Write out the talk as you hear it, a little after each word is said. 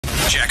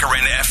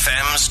Jacaranda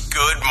FM's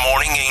Good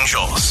Morning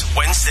Angels.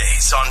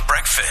 Wednesdays on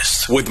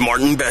Breakfast with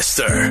Martin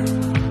Bester.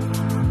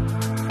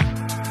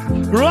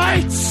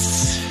 Right.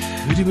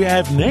 Who do we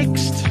have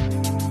next?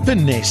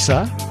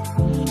 Vanessa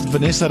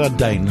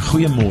Radine.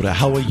 Goeiemorgen.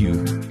 How are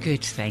you?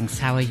 Good, thanks.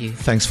 How are you?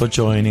 Thanks for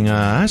joining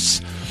us.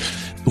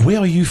 Where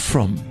are you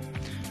from?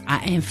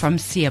 I am from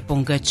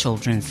Siyabonga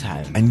Children's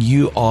Home. And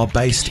you are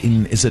based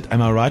in,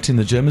 am I right, in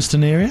the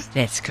Germiston area?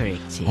 That's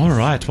correct, yes. All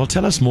right. Well,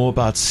 tell us more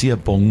about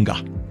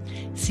Siyabonga.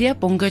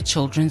 Siyabonga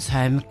Children's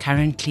Home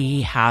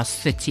currently house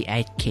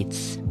 38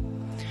 kids.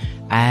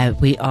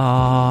 We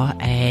are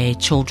a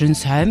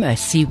children's home, a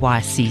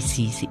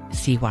CYCC.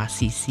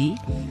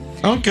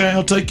 Okay,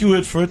 I'll take your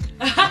word for it.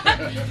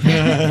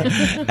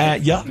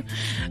 Yeah.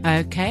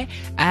 Okay.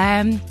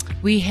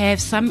 We have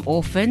some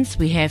orphans.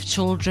 We have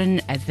children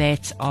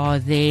that are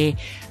there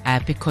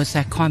because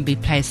they can't be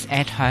placed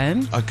at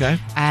home. Okay.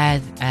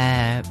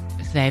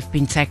 They've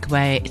been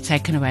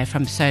taken away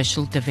from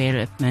social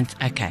development.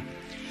 Okay.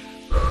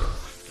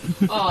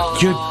 Oh.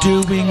 You're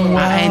doing well.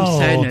 I am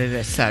so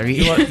nervous, sorry.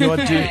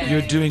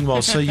 You're doing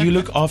well. So you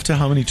look after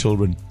how many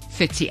children?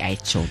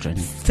 38 children.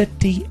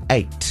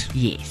 38?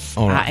 Yes.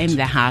 All right. I am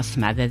the house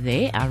mother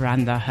there. I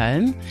run the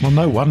home. Well,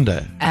 no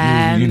wonder.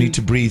 You need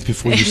to breathe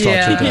before you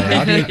start your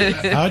day.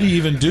 How do you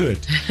even do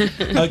it?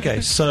 Okay,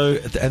 so,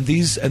 and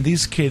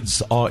these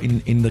kids are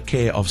in the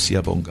care of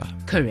Siyabonga?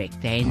 Correct.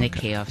 They're in the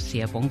care of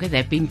Siyabonga.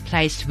 They've been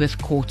placed with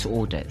court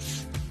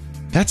orders.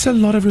 That's a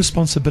lot of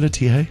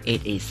responsibility, hey?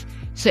 It is.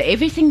 So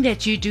everything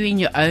that you do in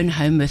your own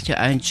home with your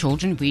own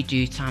children, we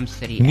do times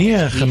 38. Nee, we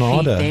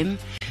genade. feed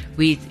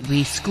them,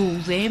 we school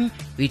them,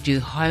 we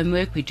do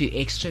homework, we do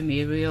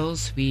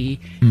extramurals, we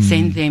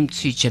send them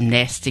to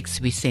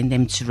gymnastics, we send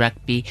them to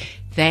rugby.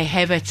 They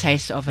have a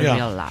taste of a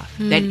real life.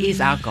 That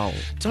is our goal.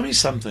 Tell me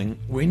something.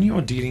 When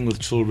you're dealing with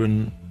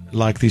children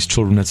like these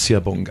children at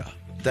Siyabonga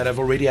that have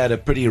already had a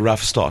pretty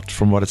rough start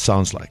from what it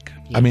sounds like.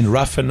 Yes. I mean,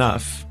 rough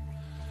enough.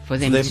 For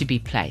them to be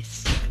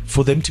placed.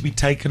 For them to be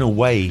taken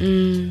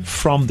away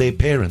from their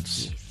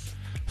parents,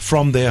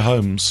 from their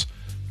homes,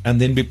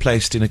 and then be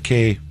placed in a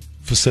care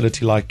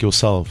facility like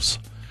yourselves.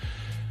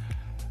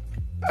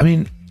 I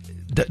mean,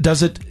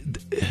 does it...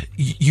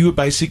 You are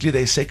basically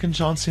their second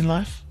chance in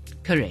life?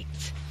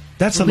 Correct.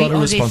 That's a lot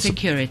of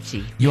responsibility. Their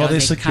security. You are their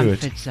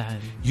security. Comfort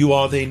zone. You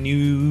are their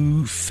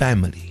new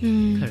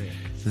family. Correct.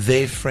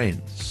 Their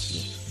friends.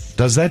 Yes.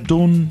 Does that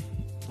dawn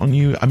on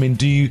you? I mean,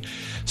 do you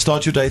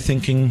start your day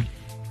thinking,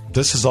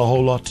 this is a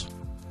whole lot?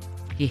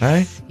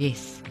 Yes, hey?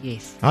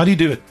 yes. How do you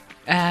do it?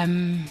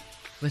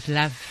 With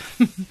love.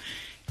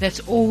 That's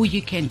all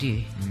you can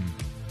do.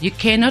 You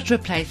cannot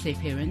replace their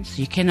parents.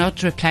 You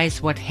cannot replace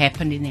what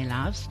happened in their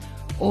lives.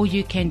 All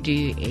you can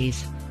do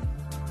is,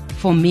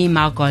 for me,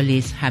 my goal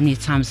is how many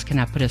times can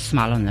I put a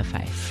smile on their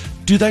face?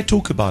 Do they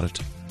talk about it?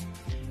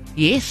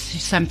 Yes,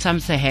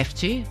 sometimes they have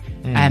to.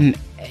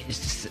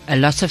 A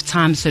lot of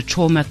times the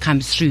trauma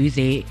comes through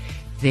their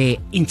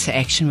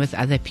interaction with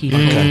other people,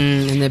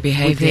 and their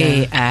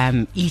behavior,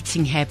 their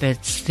eating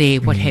habits, their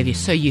what have you.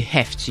 So you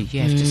have to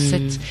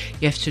sit,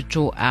 you have to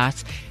draw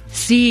out,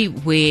 see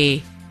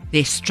where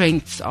their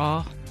strengths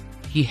are.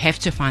 You have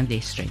to find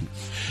their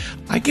strengths.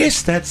 I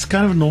guess that's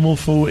kind of normal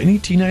for any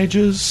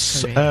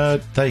teenagers.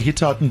 They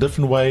hit out in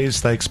different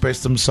ways, they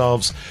express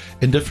themselves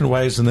in different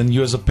ways, and then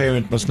you as a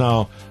parent must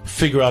now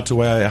figure out a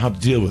way how to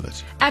deal with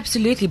it.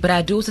 Absolutely, but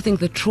I do also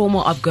think the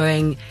trauma of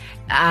going,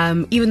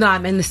 even though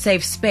I'm in the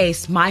safe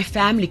space, my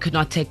family could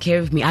not take care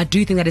of me. I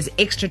do think that is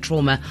extra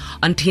trauma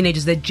on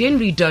teenagers that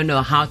generally don't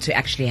know how to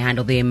actually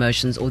handle their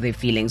emotions or their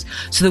feelings.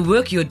 So the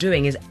work you're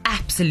doing is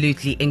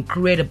absolutely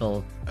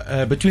incredible.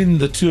 Between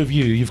the two of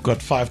you, you've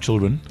got 5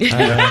 children.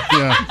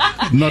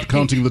 Not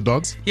counting the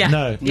dogs.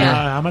 No.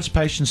 How much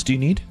patience do you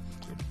need?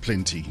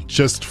 Plenty.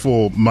 Just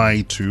for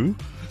my 2.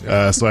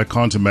 So I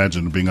can't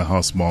imagine being a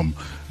house mom,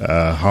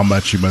 how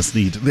much you must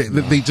need.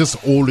 They just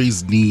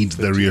always need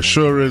the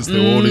reassurance.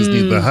 They always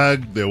need the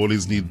hug. They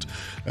always need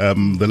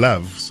the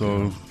love.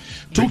 So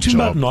talk to me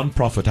about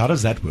non-profit. How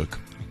does that work?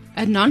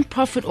 A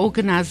non-profit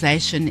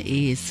organization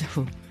it's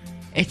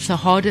the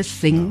hardest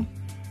thing.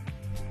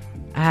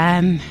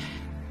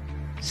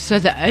 So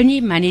the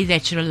only money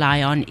that you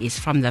rely on is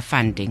from the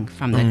funding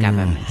from the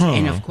government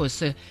and, of course,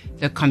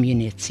 the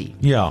community.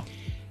 Yeah.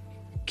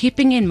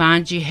 Keeping in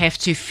mind you have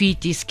to feed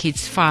these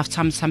kids 5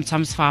 times,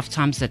 sometimes 5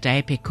 times a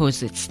day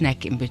because it's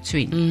snack in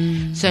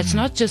between. So it's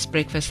not just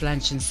breakfast,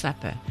 lunch and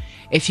supper.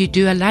 If you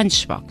do a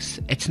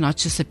lunchbox, it's not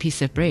just a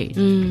piece of bread.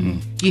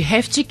 You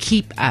have to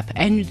keep up,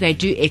 and they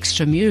do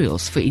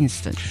extramurals, for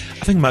instance.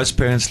 I think most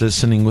parents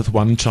listening with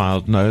one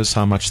child knows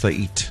how much they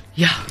eat.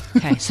 Yeah.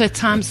 Okay, so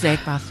times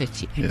that by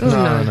 30.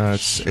 No,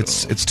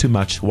 it's too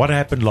much. What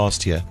happened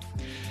last year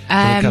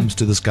when it comes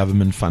to this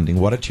government funding?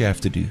 What did you have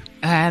to do?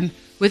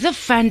 With the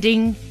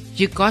funding,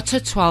 you got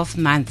a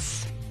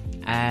 12-month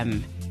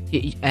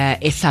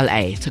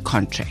SLA, it's a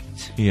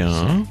contract. Yeah.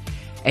 So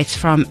it's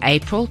from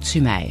April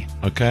to May.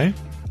 Okay.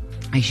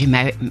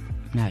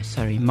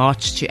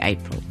 March to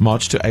April.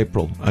 March to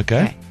April,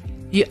 okay.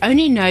 You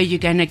only know you're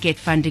going to get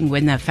funding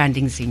when the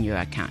funding's in your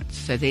account.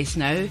 So there's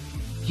no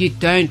You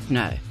don't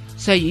know.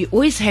 So you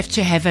always have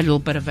to have a little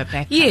bit of a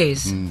backup.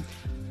 Yes.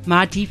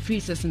 My deep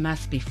freezers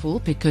must be full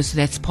because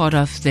that's part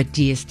of the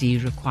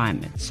DSD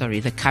requirement. Sorry,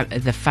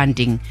 the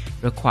funding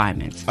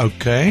requirements.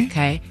 Okay.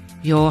 Okay.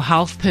 Your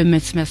health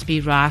permits must be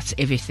right,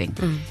 everything.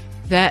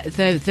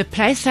 The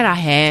place that I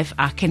have,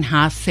 I can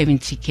house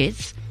 70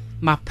 kids.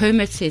 My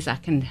permit says I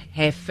can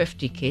have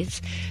 50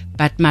 kids,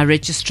 but my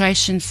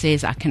registration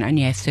says I can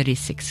only have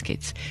 36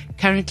 kids.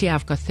 Currently,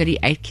 I've got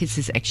 38 kids.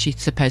 It's actually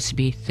supposed to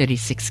be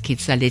 36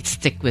 kids, so let's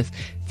stick with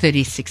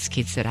 36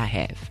 kids that I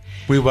have.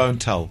 We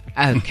won't tell.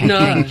 Okay,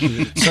 thank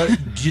you. So,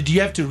 do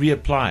you have to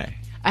reapply?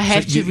 I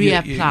have So to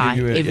reapply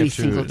you every have to-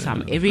 single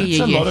time. Every That's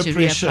year a you lot have of to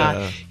pressure.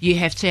 reapply. You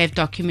have to have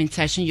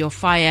documentation. Your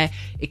fire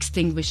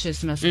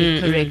extinguishers must be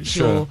correct.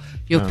 Sure.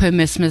 Your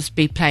permits must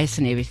be placed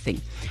and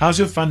everything. How's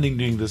your funding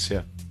doing this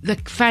year? The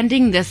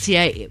funding this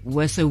year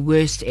was the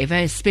worst ever,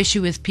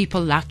 especially with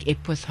people like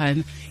Epworth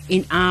Home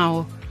in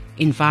our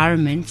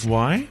environment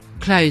Why?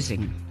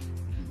 closing.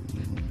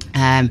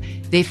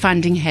 Their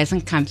funding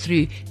hasn't come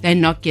through. They're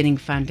not getting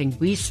funding.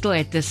 We still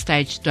at this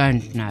stage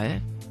don't know.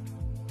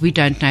 We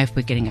don't know if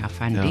we're getting our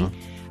funding.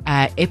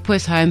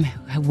 Epworth Home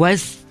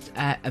was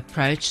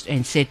approached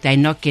and said they're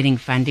not getting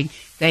funding.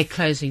 They're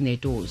closing their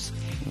doors.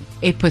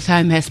 Epworth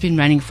Home has been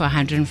running for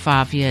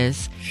 105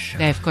 years.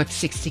 They've got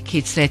 60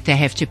 kids that they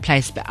have to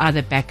place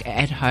either back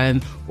at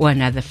home or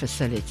another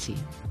facility.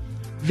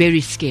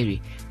 Very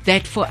scary.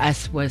 That for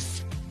us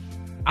was,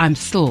 I'm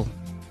still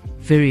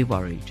very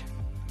worried.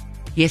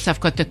 Yes, I've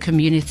got the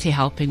community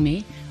helping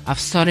me. I've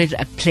started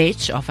a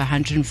pledge of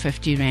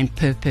 150 Rand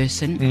per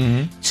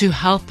person to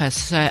help us.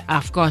 So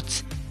I've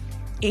got,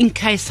 in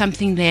case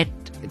something that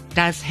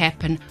does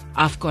happen,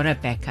 I've got a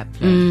backup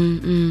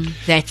plan.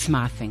 That's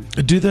my thing.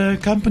 Do the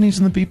companies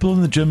and the people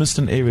in the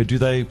Germiston area, do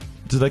they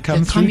come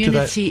The through?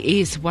 community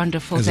is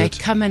wonderful. Is They it?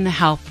 come and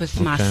help with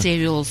my Okay.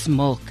 cereals,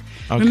 milk.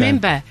 Okay.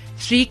 Remember,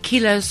 3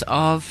 kilos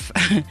of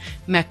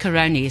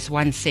macaroni is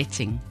one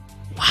setting.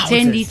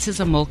 10 litres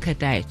of milk a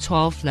day,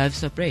 12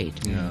 loaves of bread.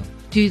 Yeah.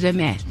 Do the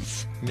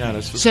maths. Yeah,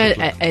 that's So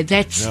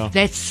Yeah.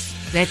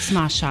 that's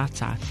my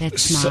shout out.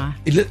 That's So, my.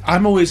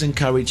 I'm always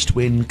encouraged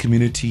when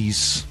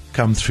communities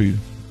come through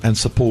and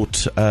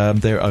support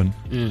their own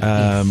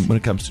when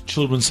it comes to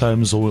children's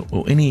homes or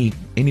any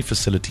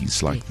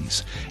facilities like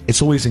these.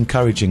 It's always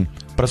encouraging,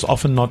 but it's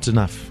often not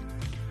enough.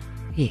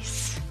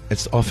 Yes.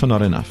 It's often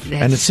not enough. And it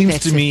That's- seems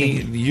that's to the me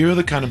thing. you're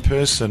the kind of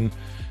person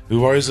who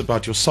worries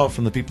about yourself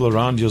and the people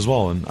around you as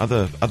well, and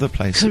other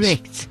places.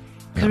 Correct.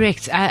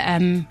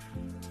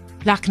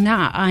 Like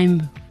now,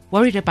 I'm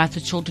worried about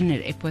the children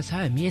at Epworth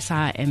Home. Yes,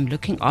 I am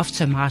looking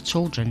after my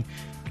children.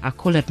 I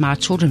call it my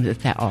children that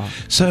they are.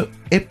 So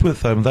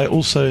Epworth Home, they're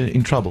also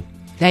in trouble.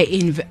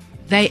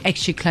 They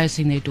actually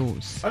closing their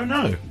doors. Oh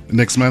no!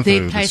 Next month, I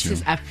Their would place assume.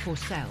 is up for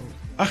sale.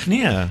 Ach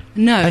nee. No,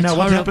 And it's now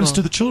what happens horrible.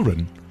 to the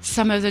children?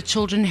 Some of the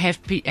children have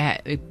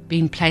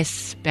been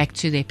placed back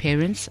to their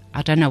parents.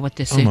 I don't know what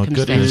the Oh my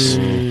circumstances.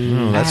 goodness!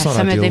 Oh, that's not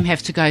Some ideal. of them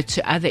have to go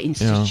to other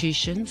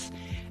institutions.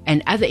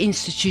 And other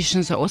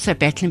institutions are also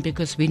battling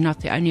because we're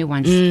not the only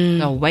ones.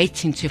 They're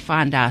waiting to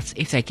find out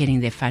if they're getting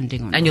their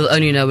funding or not. And you'll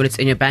only know when it's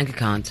in your bank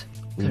account.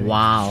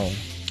 Wow.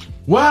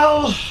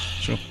 Well,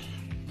 Sure.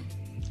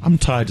 I'm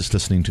tired just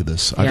listening to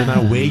this. I don't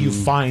know where you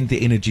find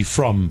the energy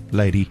from,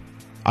 lady.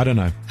 I don't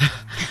know.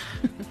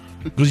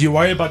 Because you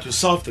worry about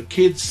yourself, the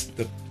kids,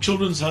 the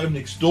children's home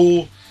next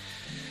door.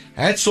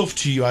 Hats off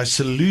to you. I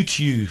salute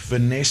you,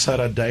 Vanessa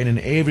Radane, and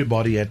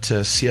everybody at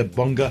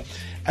Siyabonga.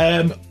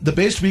 The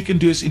best we can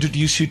do is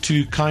introduce you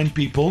to kind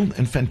people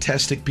and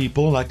fantastic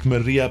people like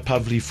Maria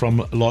Pavli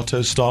from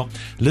Lotto Star.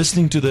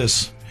 Listening to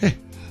this,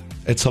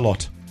 it's a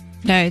lot.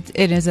 No,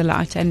 it is a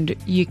lot, and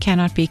you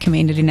cannot be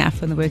commended enough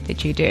for the work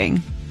that you're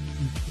doing.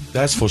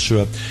 That's for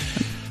sure.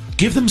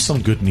 Give them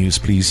some good news,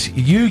 please.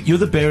 You're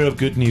the bearer of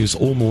good news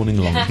all morning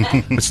long.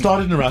 It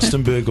started in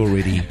Rustenburg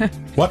already.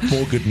 What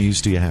more good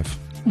news do you have?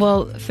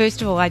 Well,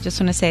 first of all, I just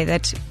want to say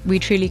that we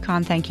truly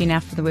can't thank you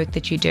enough for the work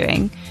that you're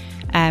doing,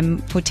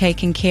 for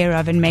taking care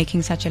of and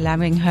making such a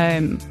loving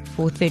home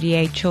for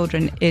 38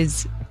 children.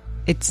 It's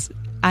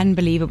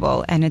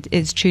unbelievable, and it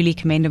is truly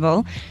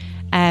commendable.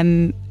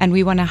 And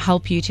we want to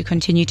help you to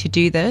continue to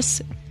do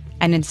this.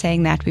 And in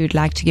saying that, we would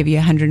like to give you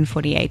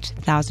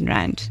 148,000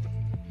 Rand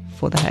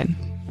for the home.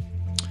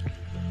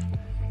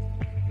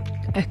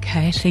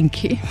 Okay,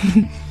 thank you.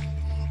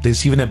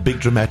 There's even a big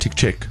dramatic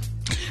check.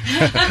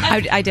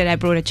 I did. I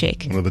brought a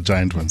check. One of the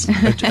giant ones.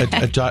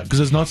 Because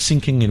it's not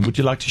sinking in. Would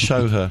you like to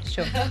show her?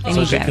 Sure.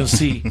 So she can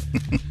see.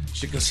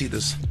 She can see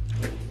this.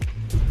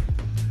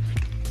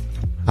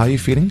 How are you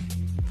feeling?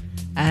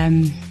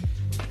 I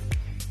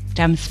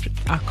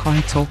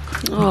can't talk.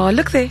 Oh,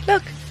 look there.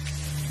 Look.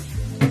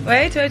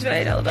 Wait.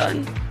 Hold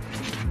on.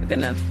 We're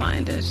going to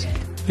find it.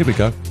 Here we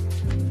go.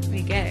 There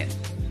we go.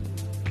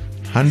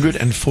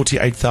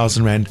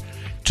 148,000 Rand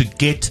to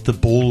get the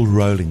ball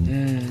rolling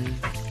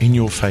in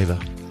your favor.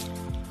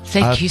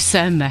 Thank you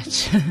so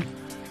much.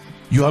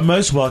 You are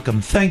most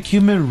welcome. Thank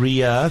you,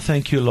 Maria.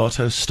 Thank you,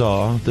 Lotto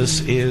Star. This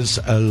is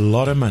a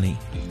lot of money.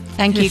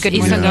 Thank you. Good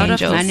It's morning, a lot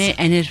angels. of money,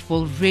 and it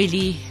will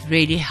really,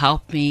 really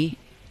help me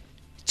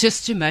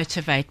just to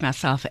motivate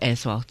myself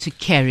as well to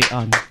carry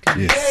on.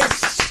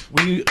 Yes.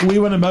 We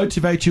want to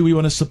motivate you. We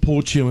want to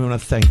support you. And we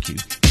want to thank you.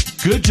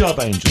 Good job,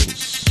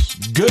 angels.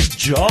 Good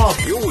job.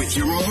 You're with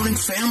your morning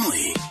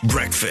family.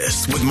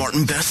 Breakfast with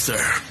Martin Bester.